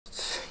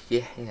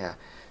Yeah,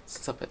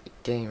 what's up, Epic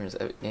Gamers?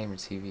 Epic Gamer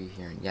TV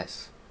here, and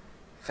yes,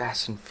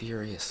 Fast and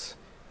Furious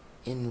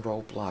in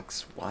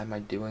Roblox. Why am I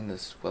doing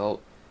this?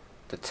 Well,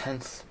 the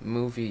 10th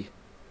movie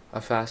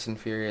of Fast and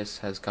Furious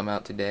has come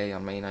out today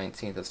on May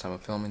 19th. That's the time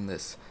of filming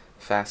this,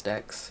 Fast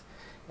X,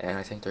 and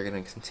I think they're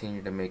going to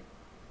continue to make.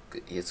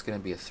 It's going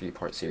to be a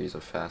 3-part series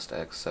of Fast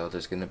X, so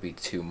there's going to be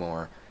 2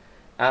 more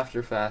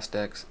after Fast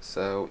X.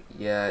 So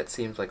yeah, it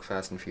seems like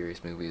Fast and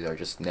Furious movies are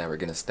just never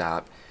going to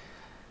stop.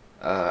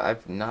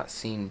 I've not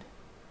seen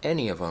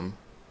any of them,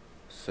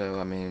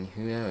 so I mean,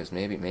 who knows?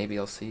 Maybe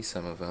I'll see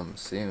some of them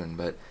soon.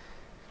 But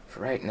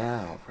for right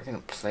now, we're gonna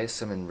play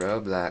some in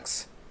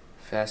Roblox,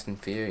 Fast and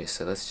Furious.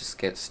 So let's just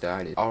get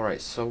started. All right,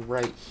 so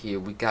right here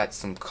we got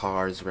some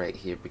cars right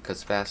here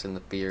because Fast and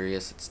the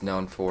Furious, it's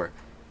known for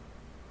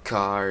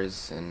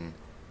cars, and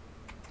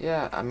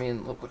yeah, I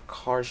mean, look, what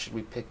cars should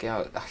we pick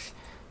out?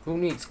 Who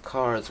needs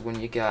cars when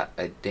you got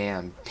a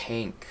damn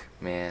tank,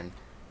 man?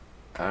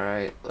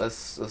 Alright,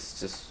 let's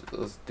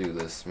do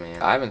this,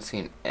 man. I haven't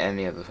seen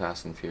any of the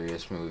Fast and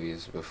Furious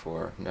movies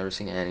before. Never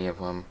seen any of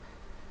them.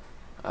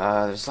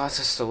 There's lots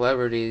of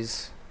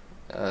celebrities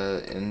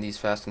in these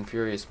Fast and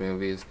Furious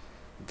movies.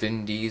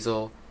 Vin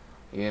Diesel,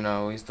 you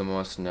know, he's the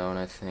most known,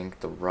 I think.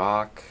 The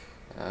Rock,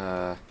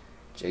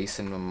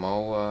 Jason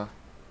Momoa,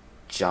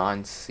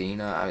 John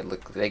Cena.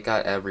 Look, they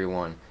got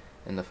everyone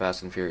in the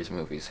Fast and Furious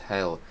movies.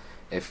 Hell,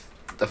 if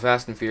the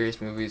Fast and Furious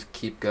movies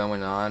keep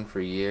going on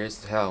for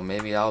years, hell,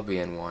 maybe I'll be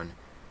in one.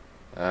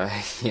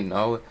 You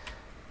know?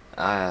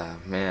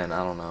 Man,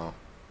 I don't know.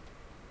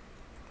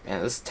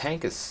 Man, this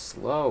tank is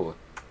slow.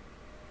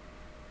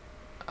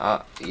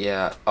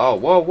 Yeah. Oh,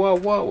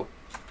 whoa.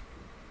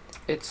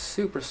 It's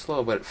super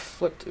slow, but it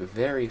flipped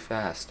very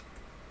fast.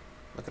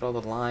 Look at all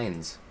the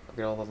lines.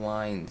 Alright,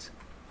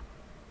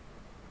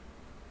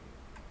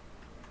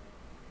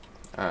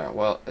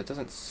 well, it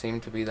doesn't seem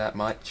to be that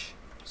much.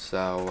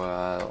 So,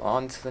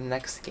 on to the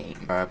next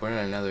game. Alright, we're in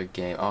another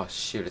game. Oh,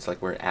 shoot, it's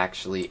like we're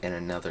actually in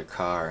another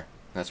car.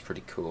 That's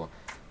pretty cool.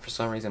 For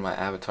some reason, my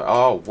avatar...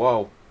 Oh,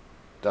 whoa!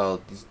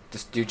 Oh,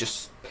 this dude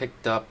just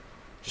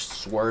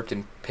swerved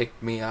and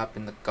picked me up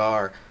in the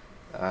car.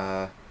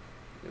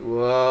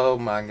 Whoa,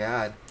 my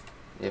god.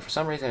 Yeah, for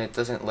some reason, it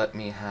doesn't let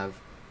me have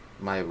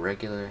my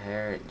regular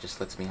hair. It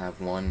just lets me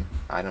have one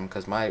item,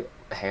 because my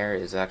hair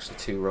is actually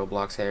 2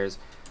 Roblox hairs.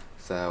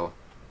 So,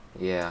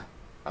 yeah.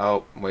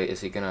 Oh, wait, is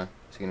he gonna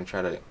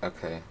try to...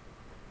 Okay.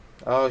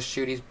 Oh,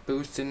 shoot, he's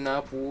boosting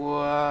up.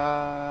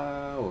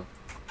 Whoa.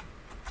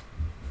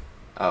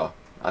 Oh,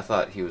 I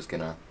thought he was...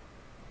 Okay.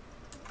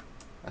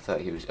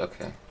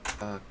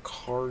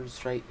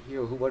 Cars right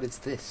here. What is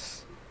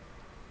this?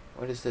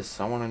 What is this?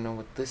 I want to know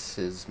what this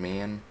is,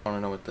 man. I want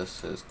to know what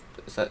this is.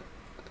 Is that...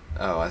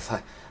 Oh, I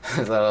thought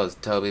it was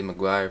Tobey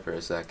Maguire for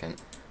a second.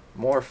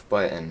 Morph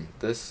button.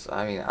 This,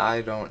 I mean,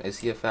 I don't... Is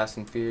he a Fast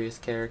and Furious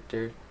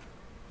character?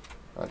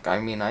 Look, I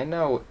mean, I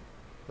know...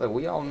 Look,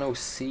 we all know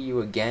 "See You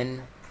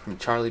Again" from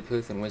Charlie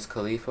Puth and Wiz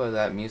Khalifa,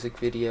 that music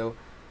video.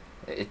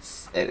 It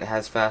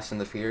has Fast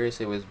and the Furious.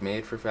 It was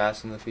made for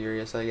Fast and the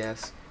Furious, I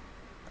guess.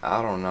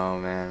 I don't know,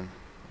 man.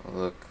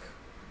 Look,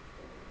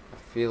 I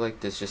feel like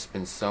there's just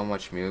been so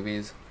much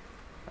movies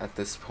at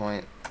this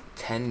point.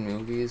 10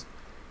 movies?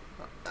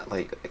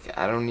 Like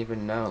I don't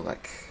even know.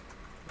 Like,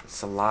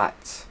 it's a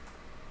lot.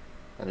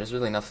 And there's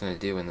really nothing to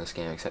do in this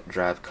game except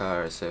drive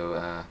cars.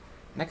 So,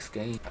 next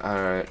game.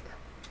 Alright.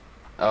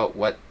 Oh,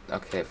 what?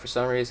 Okay, for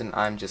some reason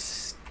I'm just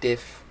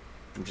stiff.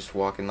 I'm just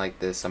walking like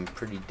this. I'm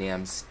pretty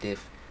damn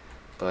stiff.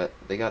 But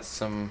they got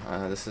some,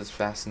 this is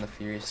Fast and the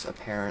Furious,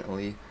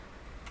 apparently.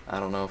 I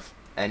don't know if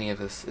any of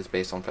this is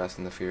based on Fast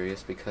and the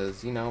Furious,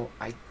 because, you know,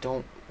 I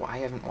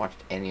haven't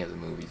watched any of the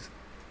movies.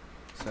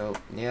 So,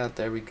 yeah,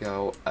 there we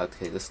go.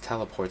 Okay, this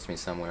teleports me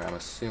somewhere, I'm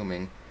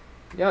assuming.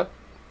 Yep,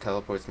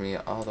 teleports me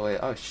all the way.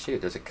 Oh,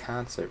 shoot, there's a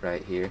concert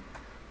right here.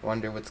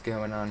 Wonder what's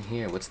going on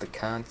here. What's the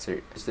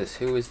concert?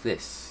 Who is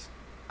this?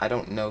 I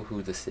don't know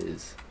who this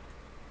is.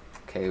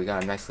 Okay, we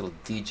got a nice little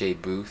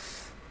DJ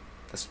booth.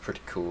 That's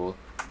pretty cool.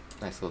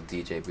 Nice little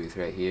DJ booth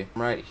right here.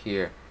 Right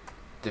here,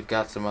 they've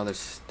got some other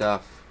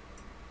stuff.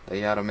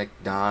 They got a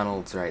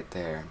McDonald's right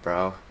there,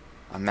 bro.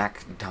 A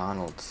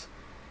McDonald's.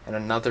 And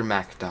another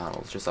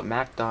McDonald's. Just a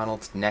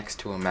McDonald's next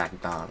to a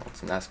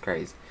McDonald's. And that's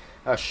crazy.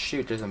 Oh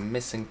shoot, there's a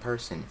missing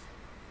person.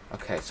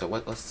 Okay, so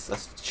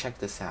let's check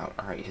this out.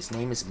 Alright, his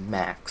name is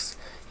Max.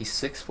 He's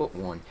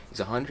 6'1". He's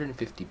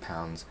 150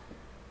 pounds.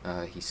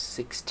 He's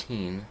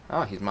 16.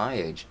 Oh, he's my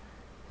age.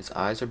 His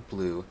eyes are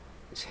blue.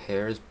 His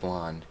hair is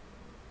blonde.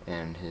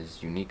 And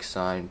his unique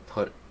sign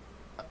put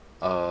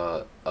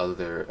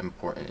other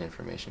important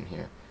information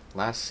here.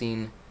 Last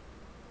scene,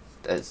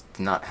 that's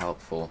not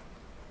helpful.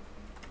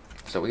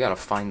 So we gotta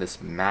find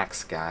this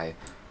Max guy.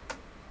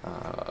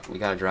 We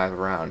gotta drive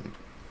around.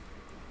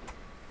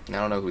 I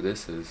don't know who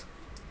this is.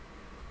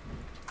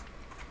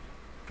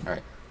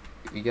 Alright,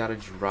 we gotta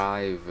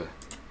drive.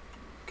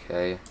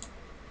 Okay.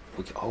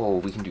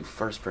 We can do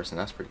first person.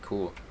 That's pretty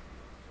cool.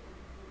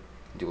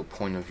 Do a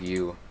point of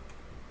view.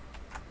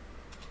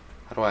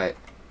 How do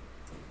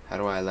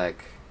I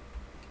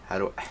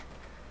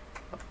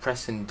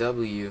pressing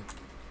W.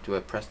 Do I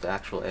press the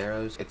actual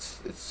arrows?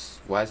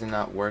 Why is it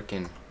not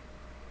working?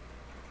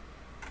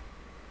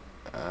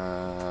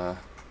 Okay,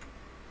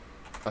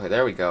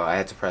 there we go. I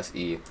had to press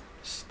E.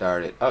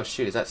 Start it. Oh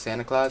shoot, is that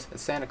Santa Claus?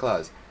 It's Santa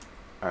Claus.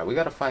 Alright, we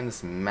gotta find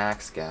this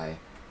Max guy.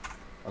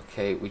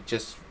 Okay, we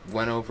just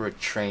went over a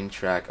train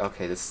track.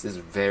 Okay, this is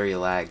very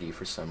laggy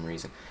for some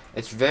reason.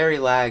 It's very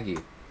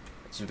laggy.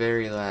 It's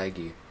very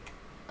laggy.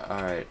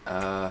 Alright,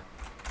 oh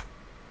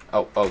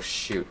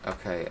shoot.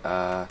 Okay,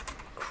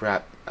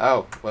 crap.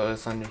 Oh,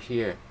 what's under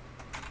here?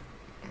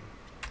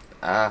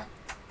 Ah.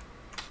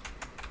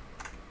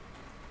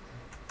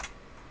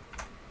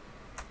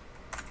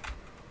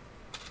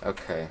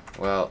 Okay,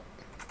 well.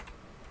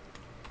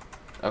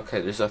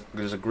 Okay, there's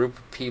a group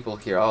of people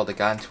here. Oh, they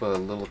got into a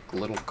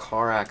little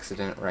car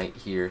accident right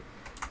here.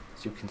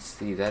 As you can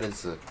see, that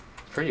is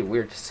pretty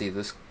weird to see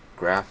this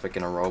graphic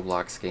in a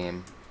Roblox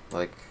game.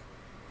 Like,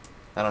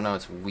 I don't know,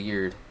 it's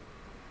weird,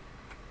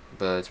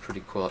 but it's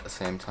pretty cool at the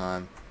same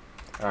time.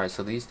 Alright,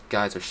 so these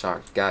guys are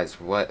shocked. Guys,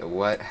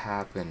 what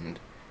happened?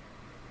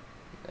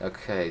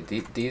 Okay,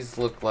 these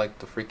look like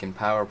the freaking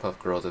Powerpuff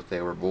Girls if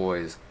they were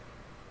boys.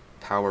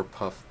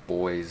 Powerpuff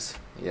Boys.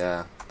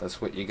 Yeah,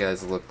 that's what you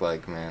guys look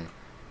like, man.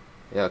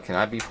 Yeah, can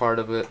I be part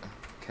of it?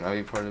 Can I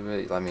be part of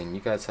it? I mean, you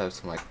guys have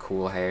some, like,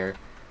 cool hair.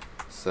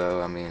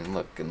 So, I mean,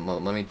 look, and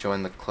let me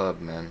join the club,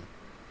 man.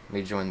 Let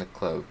me join the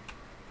club.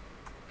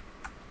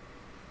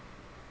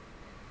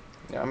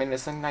 Yeah, I mean,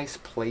 it's a nice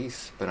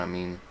place, but I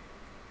mean...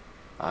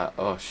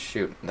 oh,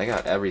 shoot. They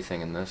got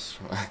everything in this.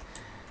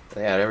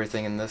 They got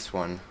everything in this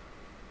one.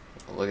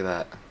 Look at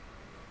that.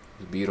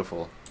 It's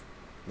beautiful.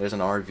 There's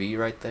an RV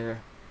right there.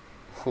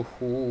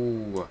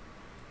 Hoo-hoo.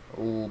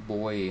 Oh,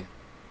 boy.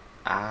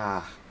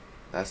 Ah.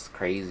 That's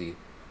crazy.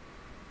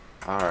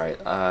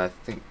 Alright, I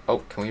think...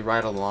 Oh, can we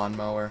ride a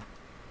lawnmower?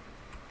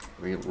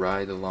 We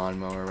ride the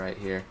lawnmower right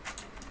here.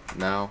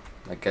 No?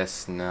 I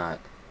guess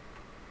not.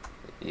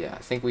 Yeah, I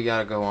think we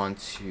gotta go on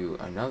to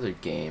another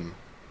game.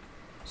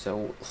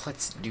 So,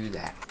 let's do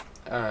that.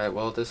 Alright,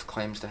 well, this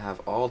claims to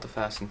have all the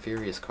Fast and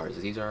Furious cars.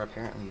 These are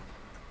apparently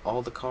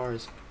all the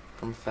cars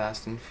from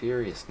Fast and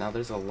Furious. Now,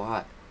 there's a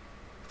lot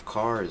of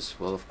cars.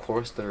 Well, of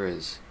course there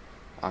is.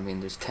 I mean,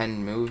 there's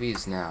 10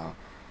 movies now.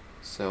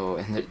 So,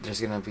 and there's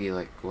gonna be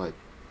like, what,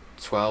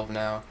 12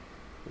 now?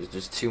 There's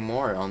just 2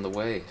 more on the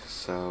way.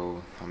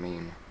 So, I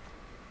mean,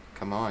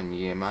 come on,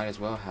 you might as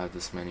well have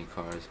this many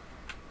cars.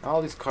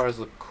 All these cars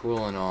look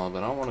cool and all,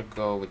 but I want to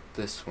go with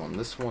this one.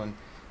 This one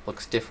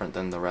looks different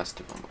than the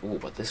rest of them. Ooh,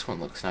 but this one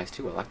looks nice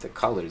too. I like the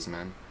colors,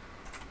 man.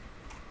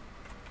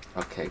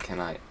 Okay, can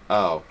I...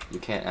 Oh, you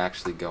can't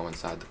actually go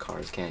inside the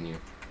cars, can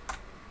you?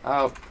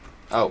 Oh,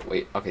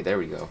 wait. Okay, there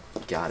we go.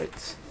 Got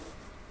it.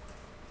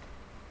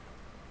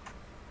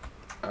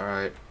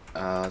 Alright,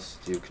 let's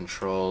do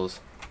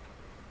controls.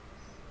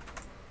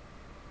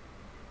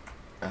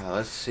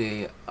 Let's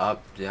see,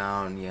 up,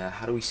 down, yeah,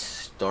 how do we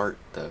start,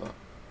 though?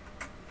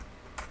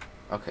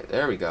 Okay,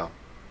 there we go.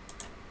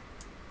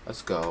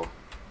 Let's go.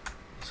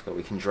 Let's go,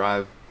 we can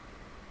drive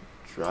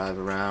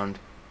around.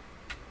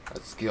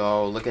 Let's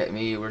go, look at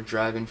me, we're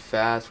driving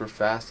fast, we're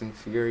fast and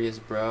furious,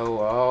 bro.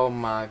 Oh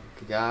my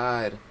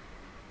god.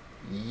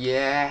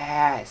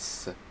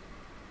 Yes!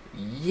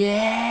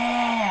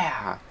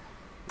 Yeah!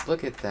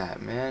 Look at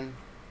that, man.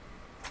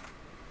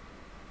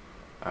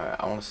 Alright,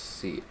 I want to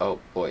see. Oh,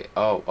 boy.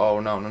 Oh,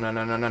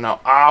 no.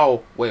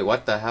 Ow! Wait,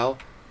 what the hell?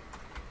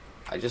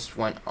 I just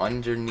went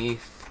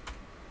underneath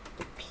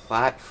the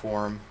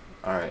platform.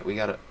 Alright, we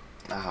gotta...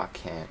 Ah,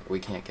 we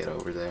can't get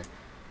over there.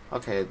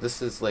 Okay,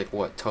 this is like,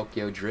 what,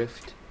 Tokyo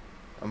Drift?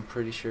 I'm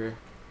pretty sure.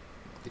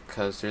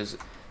 Because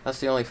that's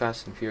the only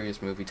Fast and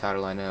Furious movie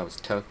title I know. It's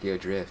Tokyo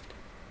Drift.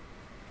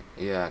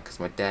 Yeah,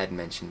 because my dad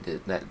mentioned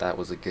it. That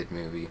was a good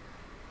movie.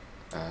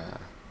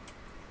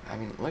 I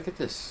mean, look at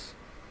this.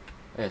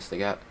 Yes, they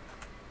got...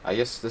 I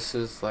guess this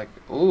is like...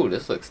 Ooh,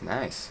 this looks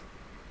nice.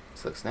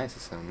 This looks nice.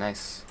 It's a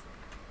nice...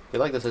 I feel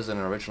like this is an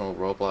original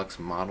Roblox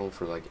model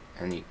for, like,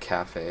 any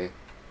cafe.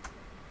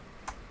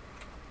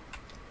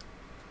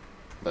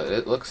 But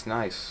it looks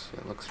nice.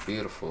 It looks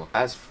beautiful.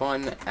 As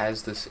fun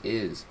as this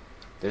is,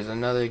 there's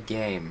another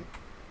game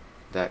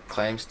that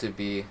claims to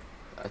be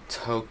a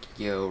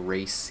Tokyo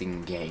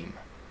racing game.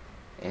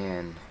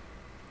 And...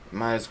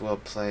 might as well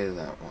play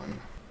that one.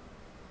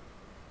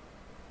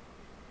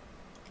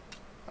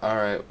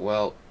 Alright,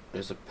 well,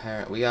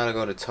 we gotta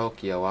go to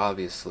Tokyo,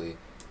 obviously.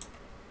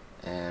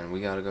 And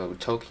we gotta go to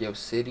Tokyo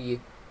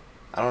City.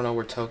 I don't know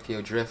where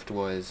Tokyo Drift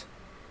was.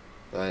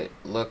 But,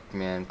 look,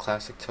 man,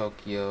 classic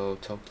Tokyo,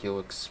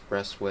 Tokyo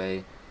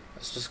Expressway.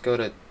 Let's just go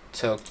to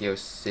Tokyo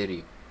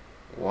City.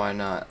 Why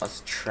not?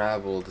 Let's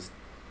travel this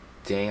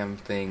damn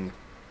thing.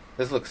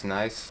 This looks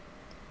nice.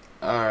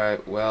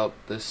 Alright, well,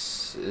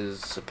 this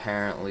is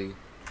apparently...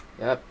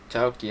 Yep,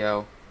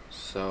 Tokyo.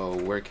 So,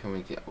 where can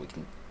we get? We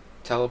can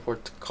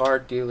teleport to car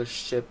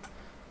dealership.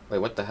 Wait,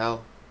 what the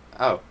hell?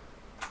 Oh.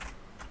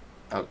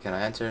 Oh, can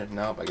I enter?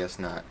 Nope, I guess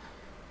not.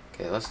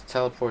 Okay, let's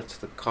teleport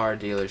to the car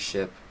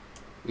dealership.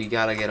 We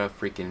gotta get a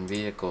freaking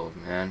vehicle,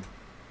 man.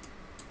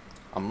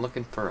 I'm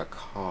looking for a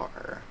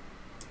car.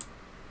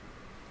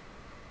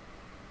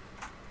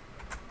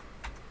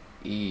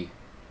 E.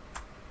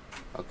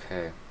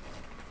 Okay.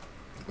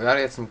 We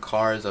gotta get some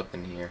cars up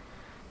in here.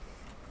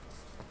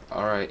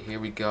 Alright, here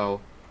we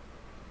go.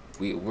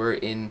 We're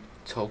in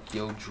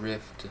Tokyo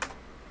Drift.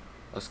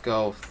 Let's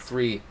go.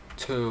 3,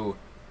 2,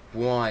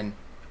 1.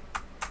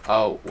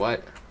 Oh,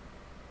 what?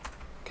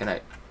 Can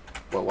I...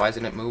 What? Why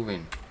isn't it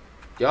moving?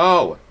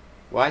 Yo!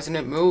 Why isn't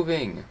it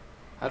moving?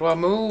 How do I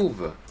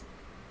move?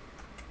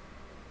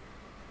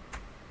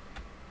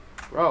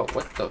 Bro,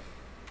 what the...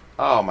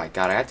 Oh my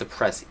god, I had to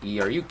press E.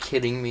 Are you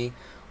kidding me?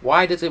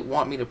 Why does it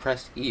want me to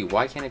press E?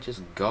 Why can't it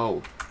just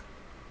go?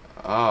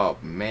 Oh,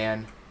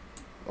 man.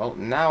 Well,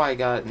 now I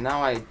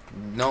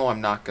know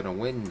I'm not gonna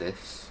win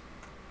this.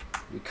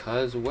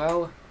 Because,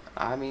 well,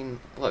 I mean,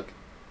 look.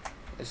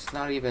 It's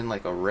not even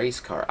like a race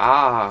car.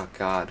 Ah,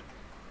 god.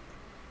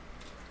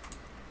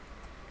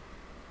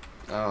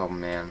 Oh,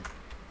 man.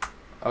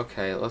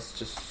 Okay, let's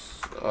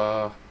just...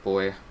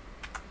 boy.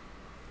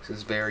 This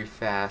is very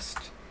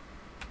fast.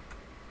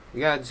 We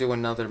gotta do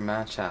another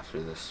match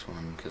after this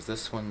one, because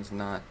this one's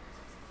not...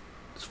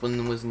 This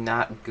one was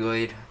not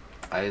good.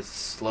 I had a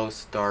slow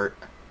start.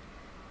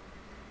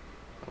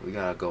 But we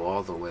gotta go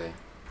all the way.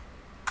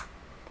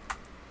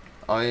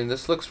 I mean,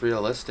 this looks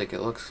realistic.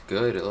 It looks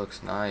good. It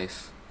looks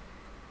nice.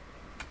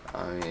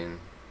 I mean,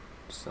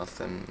 it's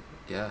nothing...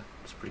 Yeah,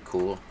 it's pretty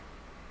cool.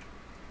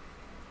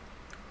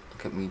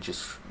 Look at me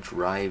just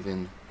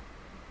driving.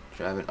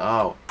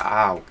 Oh,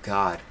 ow,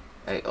 god.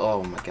 Hey,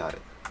 oh my god.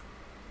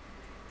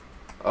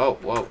 Oh,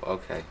 whoa,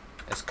 okay.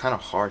 It's kind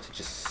of hard to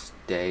just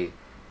stay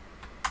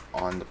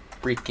on the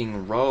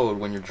freaking road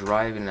when you're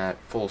driving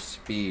at full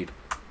speed.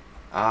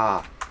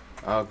 Ah.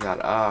 Oh god,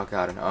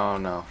 oh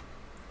no.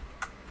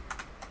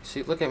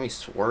 See, look at me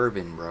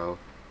swerving, bro. Look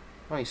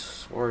at me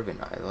swerving.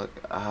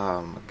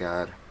 Oh my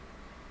god.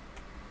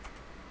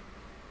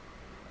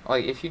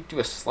 Like, if you do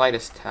a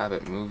slightest tab,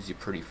 it moves you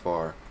pretty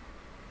far.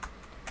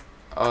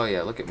 Oh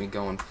yeah, look at me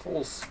going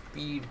full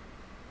speed.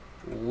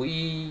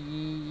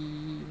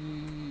 Wee.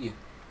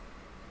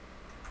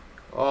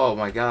 Oh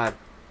my god.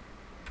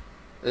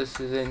 This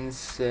is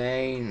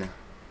insane.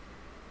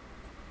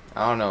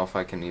 I don't know if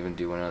I can even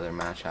do another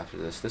match after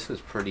this. This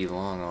is pretty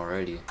long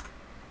already.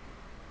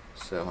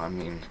 So, I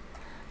mean,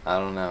 I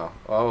don't know.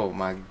 Oh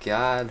my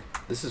god.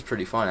 This is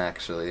pretty fun,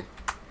 actually.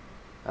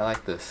 I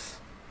like this.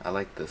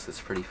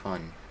 It's pretty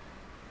fun.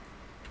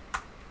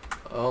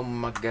 Oh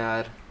my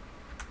god.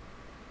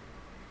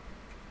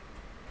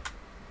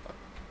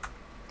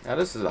 Now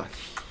this is a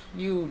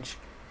huge...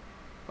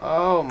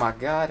 Oh my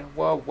god.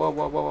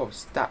 Whoa.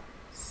 Stop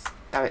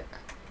it.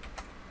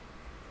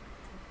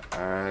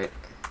 Alright.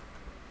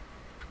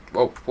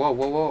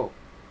 Whoa.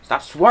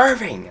 Stop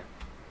swerving!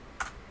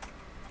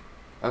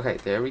 Okay,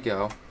 there we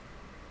go.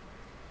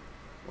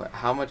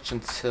 How much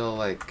until,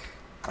 like...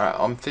 Alright,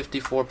 I'm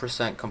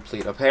 54%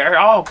 complete up here.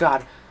 Oh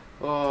god!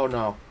 Oh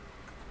no.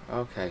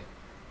 Okay.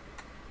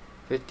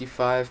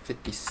 55,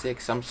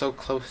 56. I'm so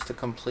close to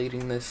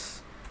completing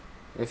this.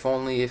 If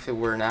only if it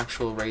were an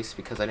actual race,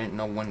 because I didn't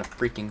know when to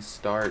freaking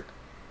start.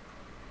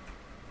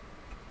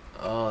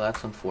 Oh,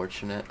 that's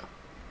unfortunate.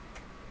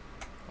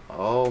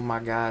 Oh my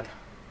god.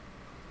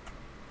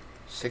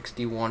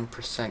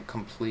 61%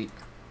 complete.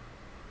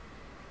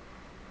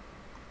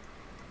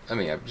 I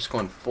mean, I'm just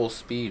going full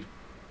speed.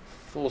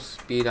 Full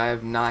speed. I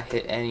have not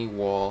hit any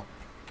wall.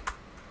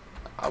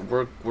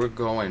 We're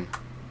going.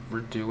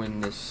 We're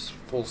doing this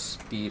full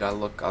speed. I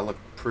look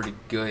pretty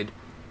good.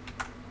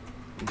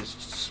 I'm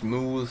just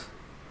smooth,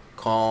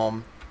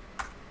 calm.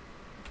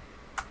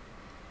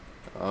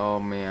 Oh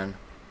man.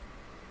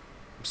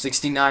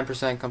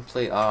 69%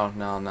 complete. Oh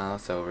no,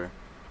 that's over.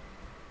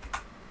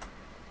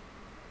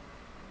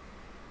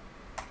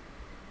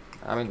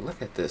 I mean,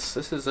 look at this.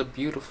 This is a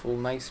beautiful,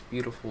 nice,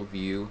 beautiful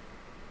view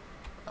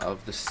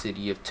of the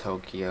city of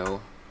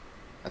Tokyo.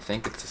 I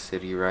think it's a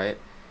city, right?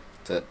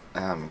 Oh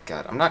my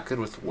god, I'm not good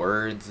with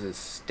words. It's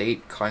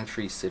state,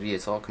 country, city.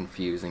 It's all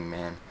confusing,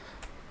 man.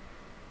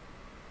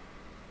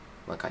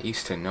 Like, I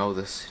used to know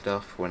this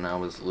stuff when I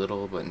was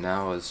little, but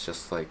now it's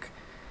just like,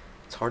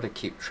 it's hard to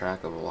keep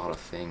track of a lot of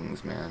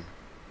things, man.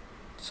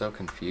 It's so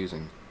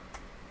confusing.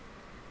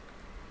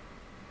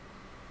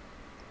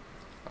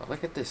 Oh,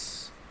 look at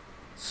this.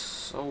 It's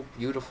so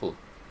beautiful.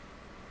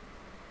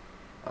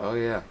 Oh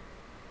yeah.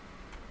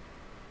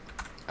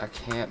 I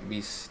can't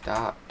be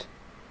stopped.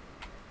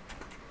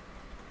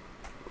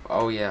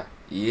 Oh yeah.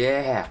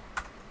 Yeah.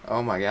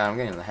 Oh my god, I'm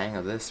getting the hang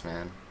of this,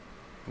 man.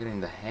 I'm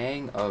getting the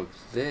hang of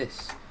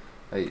this.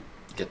 I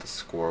get the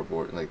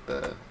scoreboard, like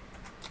the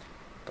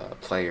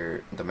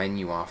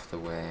menu off the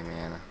way,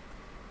 man.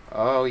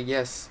 Oh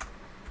yes.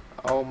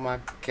 Oh my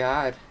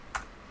god.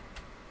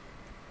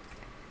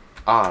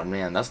 Oh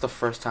man, that's the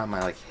first time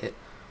I like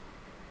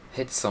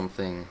hit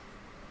something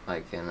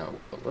like in a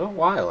little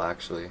while,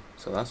 actually.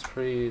 So it's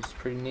pretty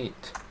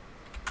neat.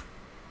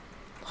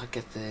 Look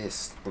at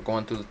this. We're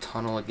going through the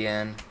tunnel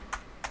again.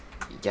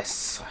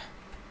 Yes.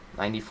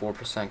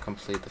 94%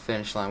 complete. The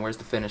finish line. Where's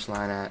the finish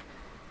line at?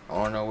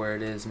 I don't know where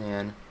it is,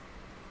 man.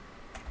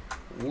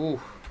 Woo.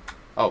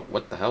 Oh,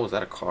 what the hell? Was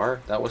that a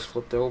car that was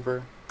flipped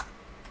over?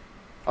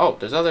 Oh,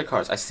 there's other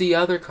cars. I see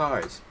other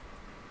cars.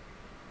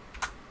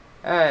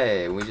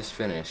 Hey, we just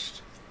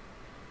finished.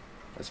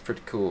 That's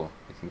pretty cool.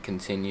 I can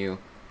continue.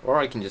 Or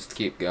I can just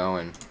keep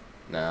going.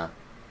 Nah. I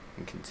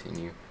can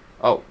continue.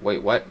 Oh,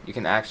 wait, what? You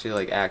can actually,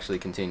 like, actually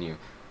continue.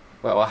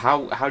 Well,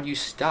 how do you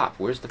stop?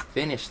 Where's the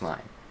finish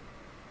line?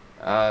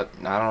 I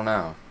don't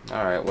know.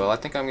 Alright, well, I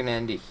think I'm gonna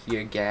end it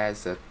here,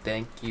 guys.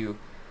 Thank you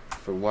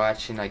for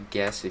watching, I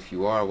guess, if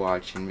you are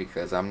watching,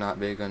 because I'm not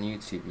big on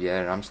YouTube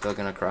yet, and I'm still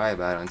gonna cry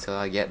about it until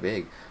I get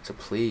big. So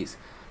please.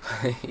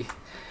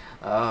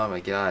 Oh my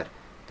god.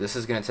 This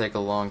is gonna take a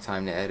long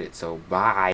time to edit, so bye.